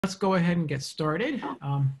Let's go ahead and get started.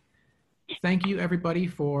 Thank you everybody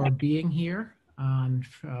for being here on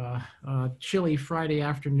a chilly Friday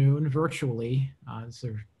afternoon virtually. These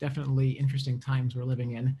are definitely interesting times we're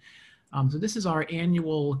living in. So this is our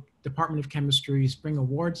annual Department of Chemistry Spring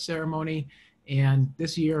Awards ceremony. And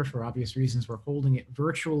this year, for obvious reasons, we're holding it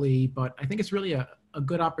virtually, but I think it's really a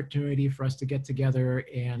good opportunity for us to get together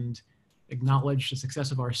and acknowledge the success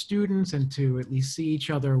of our students and to at least see each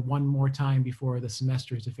other one more time before the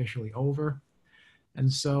semester is officially over. And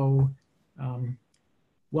so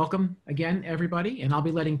welcome again, everybody. And I'll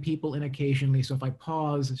be letting people in occasionally. So if I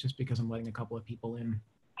pause, it's just because I'm letting a couple of people in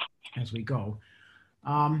as we go.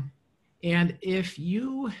 And if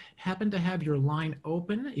you happen to have your line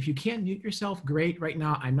open, if you can't mute yourself, great. Right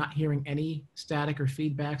now, I'm not hearing any static or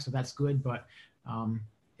feedback, so that's good. But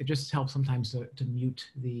it just helps sometimes to mute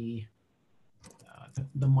the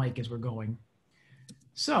mic as we're going.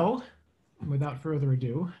 So without further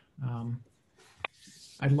ado,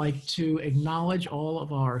 I'd like to acknowledge all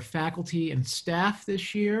of our faculty and staff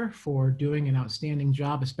this year for doing an outstanding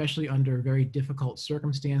job, especially under very difficult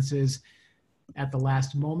circumstances at the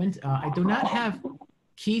last moment. I do not have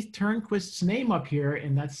Keith Turnquist's name up here,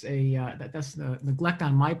 and that's a neglect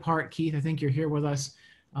on my part. Keith, I think you're here with us.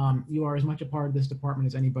 You are as much a part of this department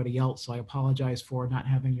as anybody else, so I apologize for not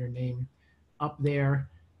having your name up there.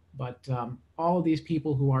 But all of these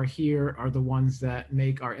people who are here are the ones that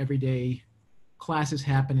make our everyday classes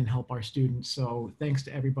happen and help our students. So thanks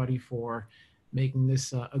to everybody for making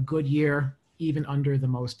this a good year, even under the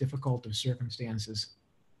most difficult of circumstances.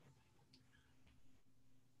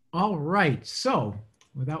 All right, so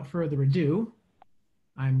without further ado,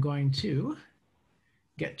 I'm going to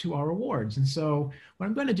get to our awards. And so what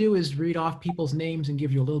I'm going to do is read off people's names and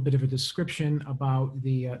give you a little bit of a description about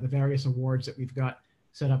the various awards that we've got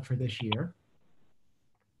set up for this year.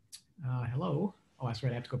 Hello. Oh, that's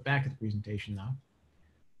right. I have to go back to the presentation now.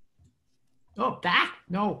 Oh,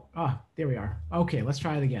 no. Oh, there we are. Okay, let's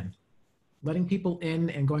try it again. Letting people in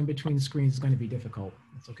and going between screens is going to be difficult.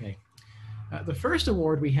 That's okay. The first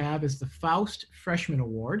award we have is the Faust Freshman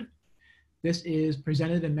Award. This is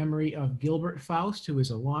presented in memory of Gilbert Faust, who is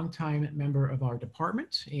a longtime member of our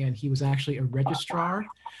department, and he was actually a registrar.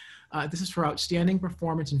 This is for outstanding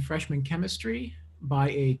performance in freshman chemistry by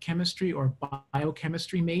a chemistry or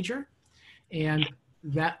biochemistry major. And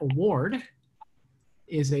that award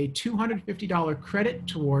is a $250 credit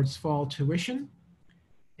towards fall tuition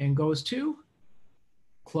and goes to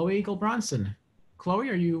Chloe Gilbronson. Chloe,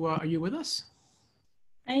 are you with us?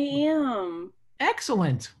 I am.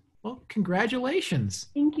 Excellent. Well, congratulations.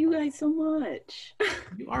 Thank you guys so much.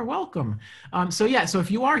 You are welcome. So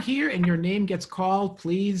if you are here and your name gets called,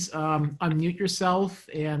 please unmute yourself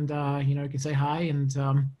and you can say hi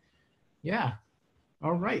and yeah.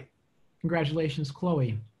 All right. Congratulations,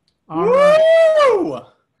 Chloe. All right.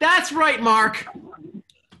 That's right, Mark.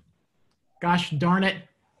 Gosh darn it.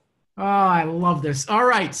 Oh, I love this. All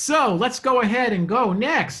right, so let's go ahead and go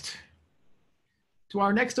next to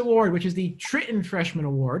our next award, which is the Tritton Freshman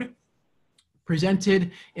Award,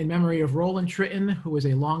 presented in memory of Roland Tritton, who is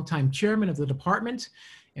a longtime chairman of the department.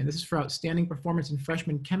 And this is for outstanding performance in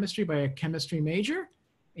freshman chemistry by a chemistry major.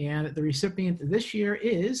 And the recipient this year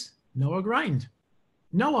is Noah Grind.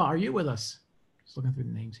 Noah, are you with us? Just looking through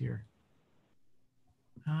the names here.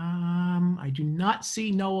 I do not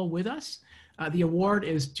see Noah with us. The award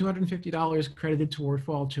is $250 credited toward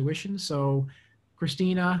fall tuition. So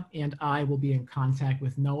Christina and I will be in contact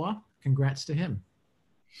with Noah. Congrats to him.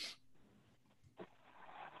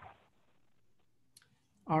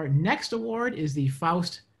 Our next award is the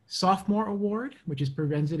Faust Sophomore Award, which is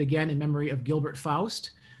presented again in memory of Gilbert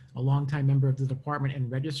Faust, a longtime member of the department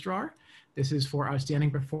and registrar. This is for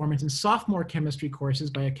outstanding performance in sophomore chemistry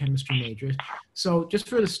courses by a chemistry major. So just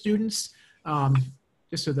for the students,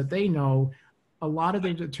 just so that they know, a lot of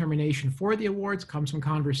the determination for the awards comes from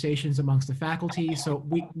conversations amongst the faculty. So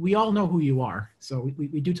we all know who you are. So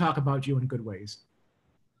we do talk about you in good ways.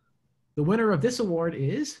 The winner of this award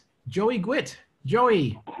is Joey Gwitt.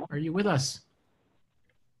 Joey, are you with us?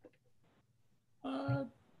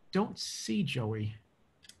 Don't see Joey.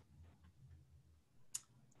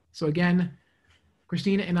 So again,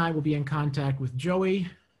 Christina and I will be in contact with Joey.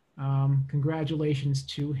 Congratulations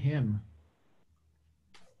to him.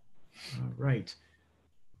 All right.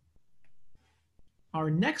 Our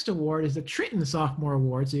next award is the Tritton Sophomore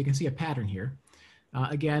Award, so you can see a pattern here.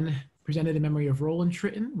 Again, presented in memory of Roland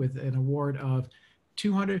Tritton with an award of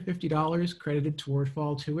 $250 credited toward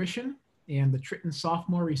fall tuition. And the Tritton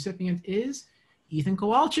Sophomore recipient is Ethan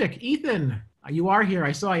Kowalczyk. Ethan, you are here.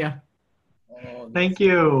 I saw you. Thank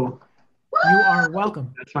you. You are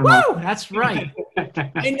welcome. That's my mom. That's right.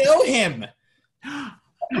 I know him.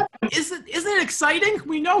 Isn't it exciting?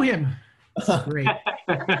 We know him. Great.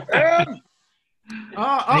 Thank there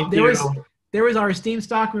you. was our esteemed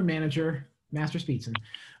stockroom manager, Master Speedson.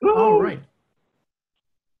 Woo! All right.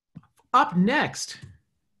 Up next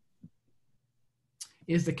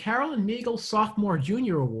is the Carolyn Meagle Sophomore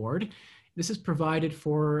Junior Award. This is provided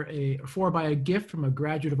for by a gift from a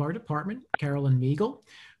graduate of our department, Carolyn Meagle,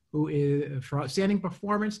 who is for outstanding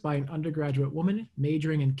performance by an undergraduate woman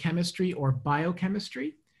majoring in chemistry or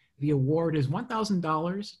biochemistry. The award is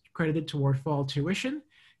 $1,000 credited toward fall tuition,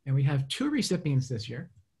 and we have 2 recipients this year,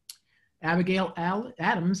 Abigail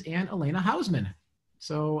Adams and Elena Hausman.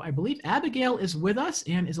 So I believe Abigail is with us,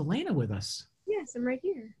 and is Elena with us? Yes, I'm right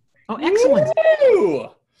here. Oh, excellent. Woo!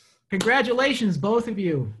 Congratulations, both of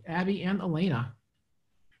you, Abby and Elena.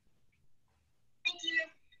 Thank you.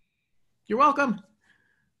 You're welcome.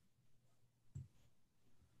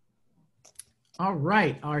 All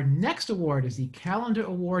right, our next award is the Calendar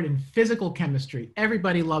Award in Physical Chemistry.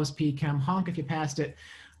 Everybody loves PChem. Honk if you passed it.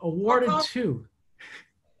 Awarded to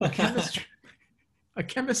a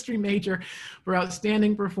chemistry major for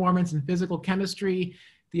outstanding performance in physical chemistry.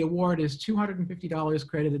 The award is $250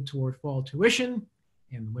 credited toward fall tuition.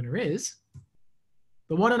 And the winner is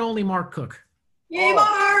the one and only Mark Cook. Yay,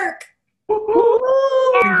 Mark!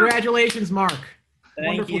 Congratulations, Mark. Thank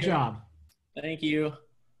Wonderful you. job. Thank you.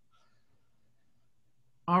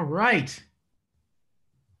 All right.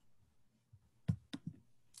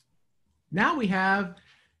 Now we have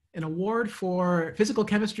an award for physical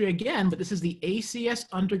chemistry again, but this is the ACS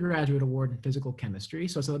Undergraduate Award in Physical Chemistry.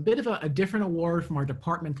 So it's a bit of a different award from our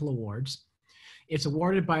departmental awards. It's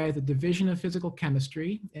awarded by the Division of Physical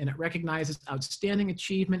Chemistry, and it recognizes outstanding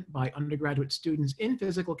achievement by undergraduate students in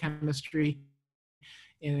physical chemistry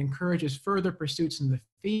and encourages further pursuits in the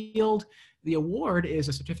field. The award is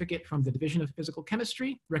a certificate from the Division of Physical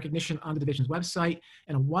Chemistry, recognition on the division's website,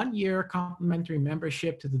 and a 1-year complimentary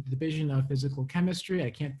membership to the Division of Physical Chemistry. I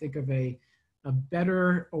can't think of a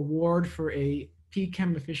better award for a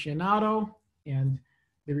PChem aficionado. And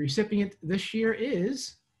the recipient this year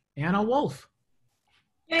is Anna Wolf.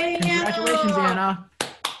 Yay, Congratulations, Anna.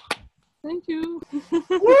 Thank you.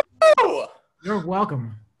 Woo! You're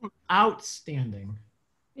welcome. Outstanding.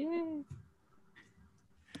 Yay.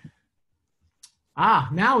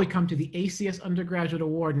 Now we come to the ACS Undergraduate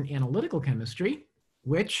Award in Analytical Chemistry,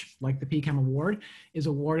 which, like the PChem Award, is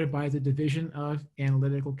awarded by the Division of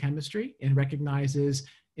Analytical Chemistry and recognizes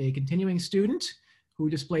a continuing student who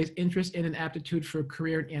displays interest in and aptitude for a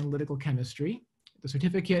career in analytical chemistry. The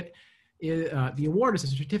certificate the award is a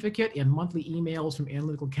certificate and monthly emails from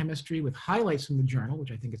analytical chemistry with highlights from the journal,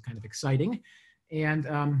 which I think is kind of exciting. And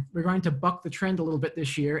we're going to buck the trend a little bit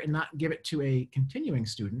this year and not give it to a continuing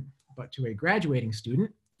student, but to a graduating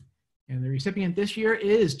student. And the recipient this year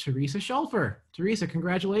is Teresa Schulfer. Teresa,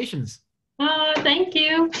 congratulations. Thank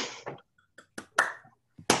you.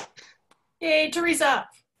 Yay, Teresa!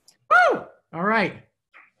 Woo! All right.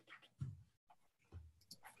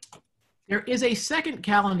 There is a second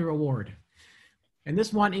calendar award, and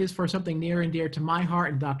this one is for something near and dear to my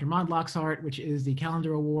heart and Dr. Mondlock's heart, which is the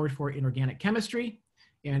Calendar Award for Inorganic Chemistry,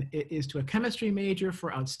 and it is to a chemistry major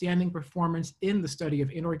for outstanding performance in the study of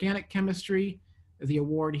inorganic chemistry. The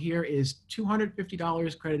award here is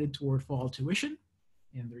 $250 credited toward fall tuition,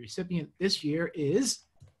 and the recipient this year is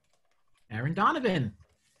Aaron Donovan.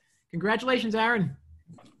 Congratulations, Aaron.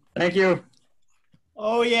 Thank you.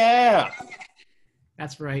 Oh, yeah.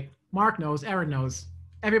 That's right. Mark knows, Aaron knows.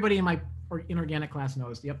 Everybody in my inorganic class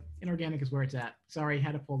knows. Yep, inorganic is where it's at. Sorry,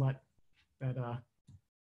 had to pull that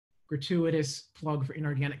gratuitous plug for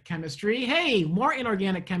inorganic chemistry. Hey, more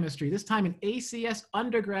inorganic chemistry, this time an ACS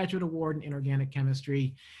Undergraduate Award in Inorganic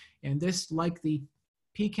Chemistry. And this, like the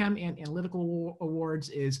PChem and Analytical Awards,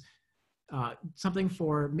 is something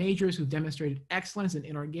for majors who've demonstrated excellence in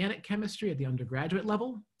inorganic chemistry at the undergraduate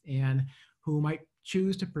level and who might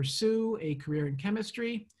choose to pursue a career in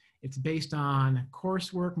chemistry. It's based on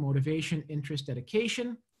coursework, motivation, interest,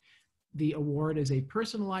 dedication. The award is a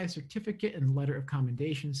personalized certificate and letter of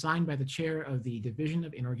commendation signed by the chair of the Division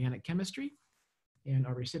of Inorganic Chemistry. And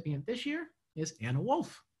our recipient this year is Anna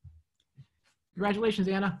Wolf. Congratulations,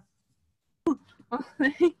 Anna. Oh,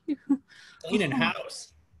 thank you. Clean in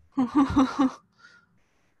house.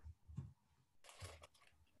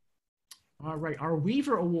 All right, our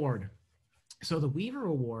Weaver Award. So the Weaver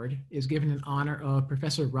Award is given in honor of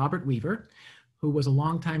Professor Robert Weaver, who was a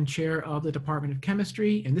longtime chair of the Department of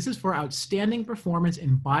Chemistry, and this is for outstanding performance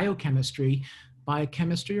in biochemistry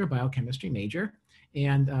or biochemistry major.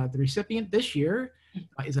 And the recipient this year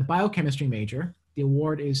is a biochemistry major The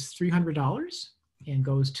award is $300 and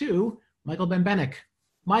goes to Michael Benbenek.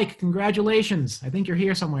 Mike, congratulations. I think you're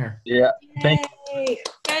here somewhere. Yeah. Thank Yay.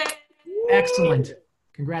 Yay. Excellent.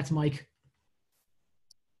 Congrats, Mike.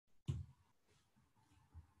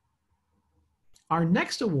 Our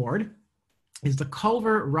next award is the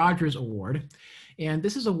Culver Rogers Award. And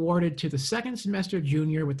this is awarded to the second semester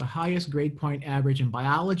junior with the highest grade point average in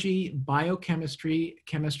biology, biochemistry,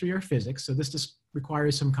 chemistry, or physics. So this just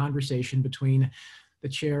requires some conversation between the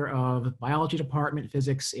chair of biology department,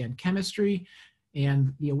 physics, and chemistry.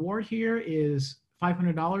 And the award here is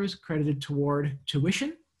 $500 credited toward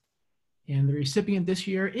tuition. And the recipient this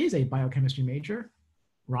year is a biochemistry major,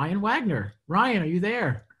 Ryan Wagner. Ryan, are you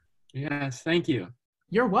there? Yes, thank you.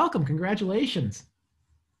 You're welcome. Congratulations.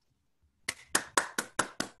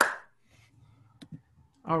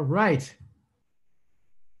 All right.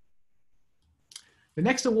 The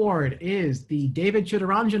next award is the David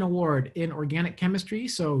Chittaranjan Award in Organic Chemistry.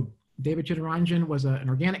 So David Chittaranjan was an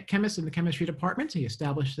organic chemist in the chemistry department. He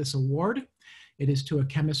established this award. It is to a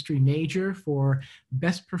chemistry major for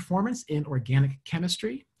best performance in organic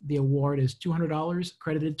chemistry. The award is $200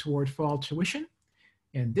 credited toward fall tuition.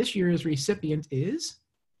 And this year's recipient is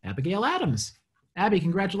Abigail Adams. Abby,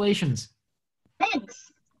 congratulations.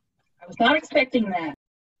 Thanks. I was not expecting that.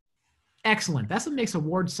 Excellent. That's what makes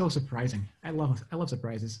awards so surprising. I love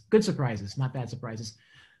surprises. Good surprises, not bad surprises.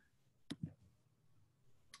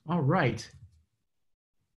 All right.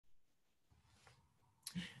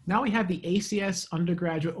 Now we have the ACS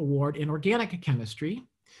Undergraduate Award in Organic Chemistry.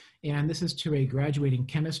 And this is to a graduating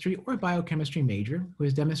chemistry or biochemistry major who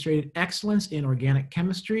has demonstrated excellence in organic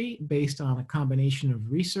chemistry based on a combination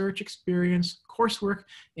of research experience, coursework,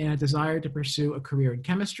 and a desire to pursue a career in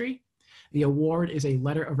chemistry. The award is a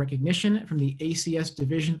letter of recognition from the ACS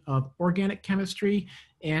Division of Organic Chemistry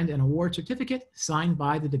and an award certificate signed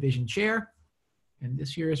by the division chair. And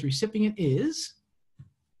this year's recipient is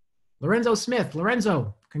Lorenzo Smith.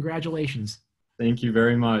 Lorenzo, congratulations. Thank you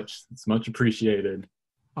very much. It's much appreciated.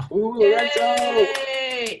 Ooh, Lorenzo!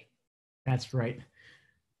 Yay. That's right.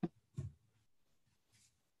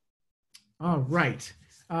 All right.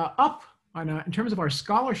 Up on in terms of our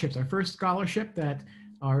scholarships, our first scholarship that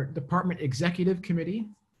our department executive committee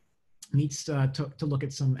meets to look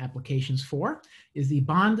at some applications for is the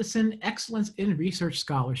Bondison Excellence in Research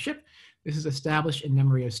Scholarship. This is established in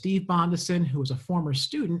memory of Steve Bondison, who was a former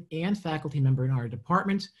student and faculty member in our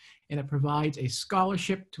department, and it provides a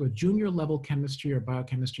scholarship to a junior level chemistry or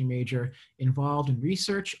biochemistry major involved in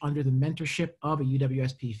research under the mentorship of a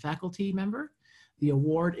UWSP faculty member. The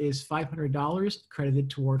award is $500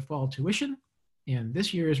 credited toward fall tuition, and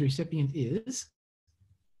this year's recipient is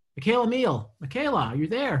Michaela Meal. Michaela, are you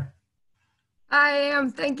there? I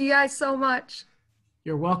am. Thank you guys so much.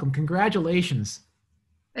 You're welcome. Congratulations.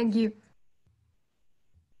 Thank you.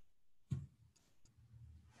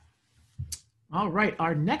 All right,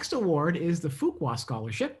 our next award is the Fuqua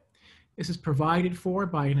Scholarship. This is provided for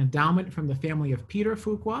by an endowment from the family of Peter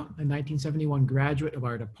Fuqua, a 1971 graduate of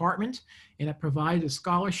our department, and it provides a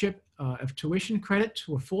scholarship of tuition credit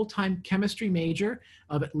to a full-time chemistry major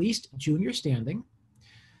of at least junior standing.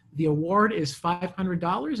 The award is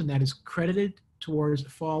 $500, and that is credited towards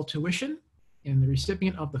fall tuition. And the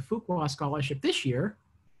recipient of the Fuqua Scholarship this year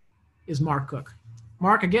is Mark Cook.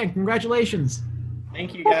 Mark, again, congratulations.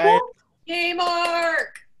 Thank you, guys. Yay,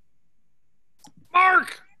 Mark.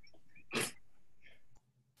 Mark!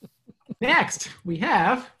 Next, we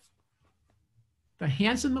have the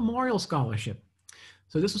Hansen Memorial Scholarship.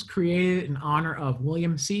 So this was created in honor of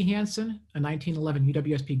William C. Hansen, a 1911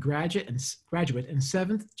 UWSP graduate and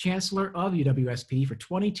seventh chancellor of UWSP for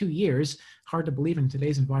 22 years. Hard to believe in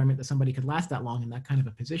today's environment that somebody could last that long in that kind of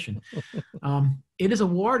a position. It is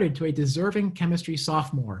awarded to a deserving chemistry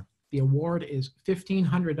sophomore. The award is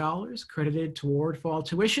 $1,500 credited toward fall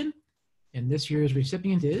tuition. And this year's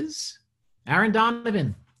recipient is Aaron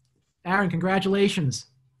Donovan. Aaron, congratulations.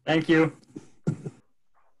 Thank you.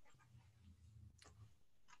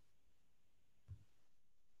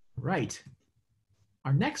 Right.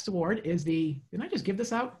 Our next award is didn't I just give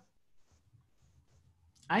this out?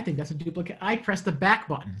 I think that's a duplicate. I pressed the back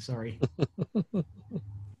button, sorry.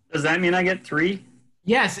 Does that mean I get 3?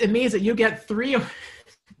 Yes, it means that you get three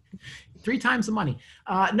times the money.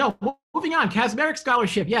 No, moving on. Kazmarek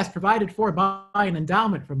Scholarship, yes, provided for by an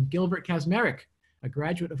endowment from Gilbert Kazmarek, a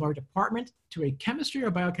graduate of our department, to a chemistry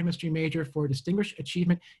or biochemistry major for distinguished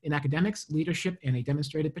achievement in academics, leadership, and a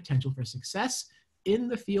demonstrated potential for success in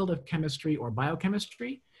the field of chemistry or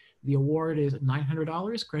biochemistry. The award is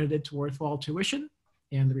 $900 credited toward fall tuition.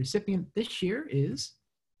 And the recipient this year is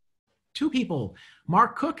two people,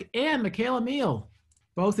 Mark Cook and Michaela Meal.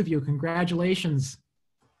 Both of you, congratulations.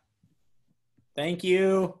 Thank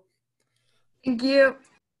you. Thank you.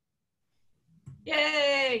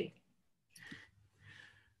 Yay!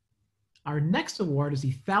 Our next award is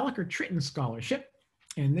the Thalacker Tritton Scholarship,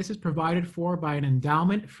 and this is provided for by an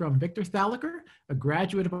endowment from Victor Thalacker, a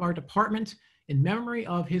graduate of our department, in memory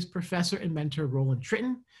of his professor and mentor, Roland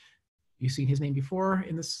Tritton. You've seen his name before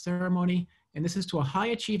in this ceremony, and this is to a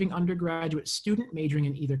high-achieving undergraduate student majoring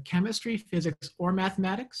in either chemistry, physics, or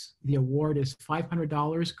mathematics. The award is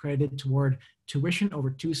 $500 credited toward tuition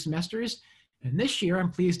over 2 semesters. And this year,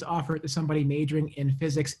 I'm pleased to offer it to somebody majoring in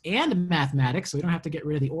physics and mathematics, so we don't have to get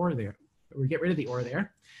rid of the or there. Or get rid of the or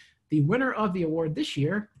there. The winner of the award this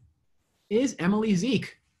year is Emily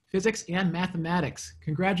Zeke, physics and mathematics.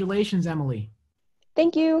 Congratulations, Emily.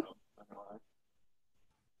 Thank you.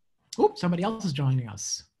 Oops, somebody else is joining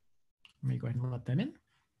us. Let me go ahead and let them in.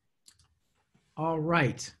 All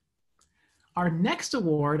right. Our next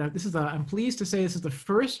award, I'm pleased to say this is the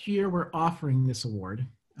first year we're offering this award.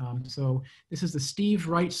 So this is the Steve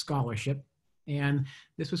Wright Scholarship, and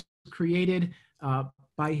this was created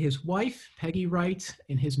by his wife, Peggy Wright,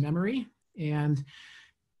 in his memory. And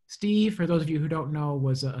Steve, for those of you who don't know,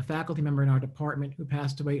 was a faculty member in our department who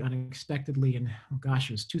passed away unexpectedly in, oh gosh,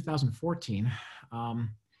 it was 2014.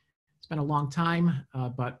 It's been a long time,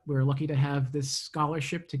 but we're lucky to have this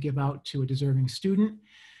scholarship to give out to a deserving student.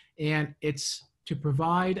 And it's to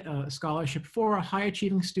provide a scholarship for a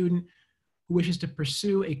high-achieving student who wishes to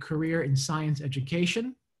pursue a career in science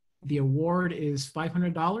education. The award is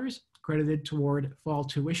 $500 credited toward fall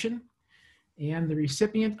tuition. And the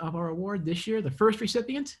recipient of our award this year, the first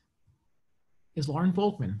recipient, is Lauren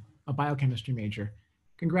Volkman, a biochemistry major.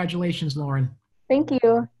 Congratulations, Lauren. Thank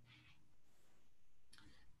you.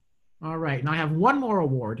 All right, now I have one more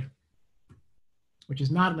award, which is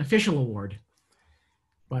not an official award,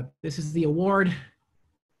 but this is the award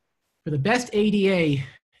for the best ADA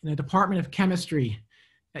in the Department of Chemistry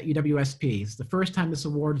at UWSP. It's the first time this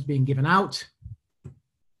award is being given out.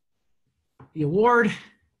 The award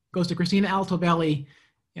goes to Christina Altobelli,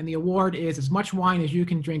 and the award is as much wine as you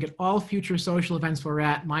can drink at all future social events we're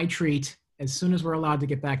at, my treat, as soon as we're allowed to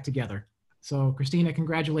get back together. So Christina,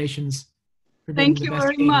 congratulations. For being Thank the you best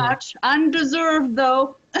very ADA. much. Undeserved,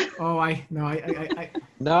 though. Oh, I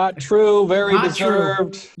Not true. Very Not true.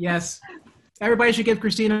 deserved. Yes. Everybody should give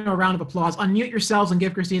Christina a round of applause. Unmute yourselves and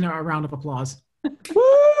give Christina a round of applause.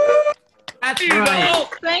 That's right.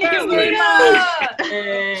 Thank you very much.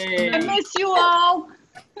 I miss you all.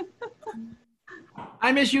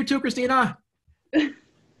 I miss you too, Christina.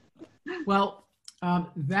 Well,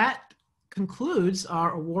 that concludes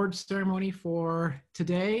our award ceremony for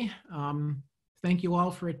today. Thank you all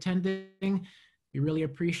for attending. We really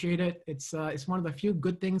appreciate it. It's one of the few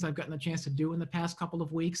good things I've gotten a chance to do in the past couple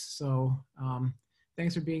of weeks. So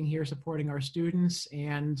thanks for being here, supporting our students,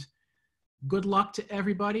 and good luck to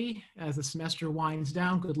everybody as the semester winds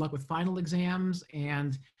down. Good luck with final exams,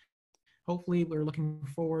 and hopefully we're looking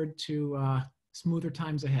forward to smoother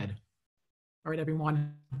times ahead. All right,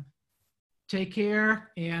 everyone, take care,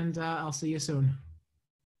 and I'll see you soon.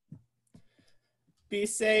 Be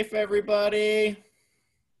safe, everybody.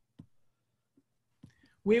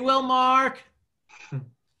 We will, Mark.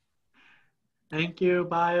 Thank you.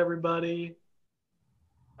 Bye, everybody.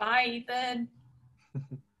 Bye, Ethan.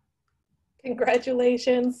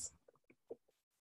 Congratulations.